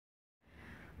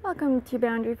Welcome to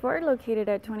Boundary Ford, located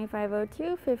at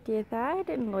 2502 50th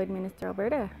Ave in Lloydminster,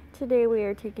 Alberta. Today we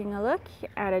are taking a look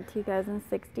at a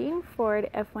 2016 Ford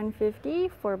F-150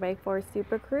 4x4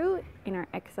 SuperCrew in our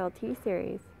XLT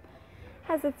series.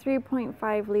 Has a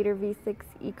 3.5 liter V6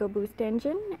 EcoBoost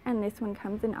engine, and this one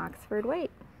comes in Oxford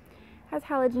white. Has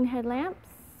halogen headlamps,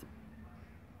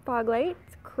 fog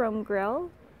lights, chrome grille,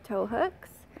 tow hooks,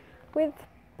 with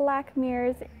black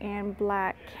mirrors and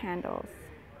black handles.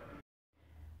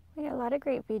 We got a lot of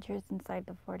great features inside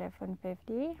the Ford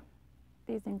F-150.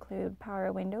 These include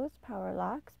power windows, power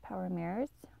locks, power mirrors,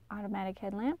 automatic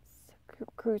headlamps,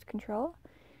 cruise control,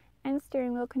 and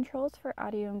steering wheel controls for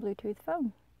audio and Bluetooth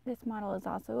phone. This model is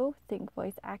also Think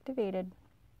Voice activated.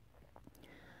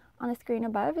 On the screen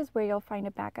above is where you'll find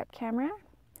a backup camera.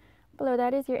 Below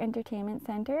that is your entertainment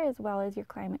center as well as your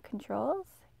climate controls.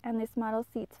 And this model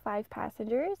seats 5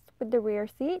 passengers with the rear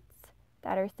seats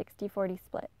that are 60-40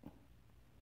 split.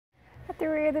 At the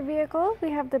rear of the vehicle, we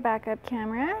have the backup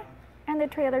camera and the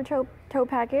trailer tow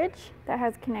package that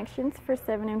has connections for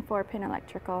 7 and 4-pin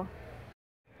electrical.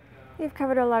 We've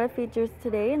covered a lot of features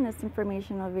today in this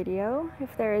informational video.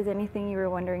 If there is anything you were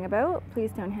wondering about,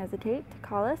 please don't hesitate to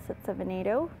call us at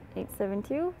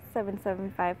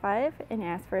 780-872-7755 and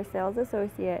ask for a sales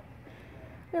associate.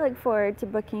 We look forward to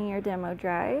booking your demo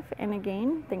drive, and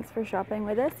again, thanks for shopping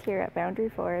with us here at Boundary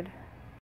Ford.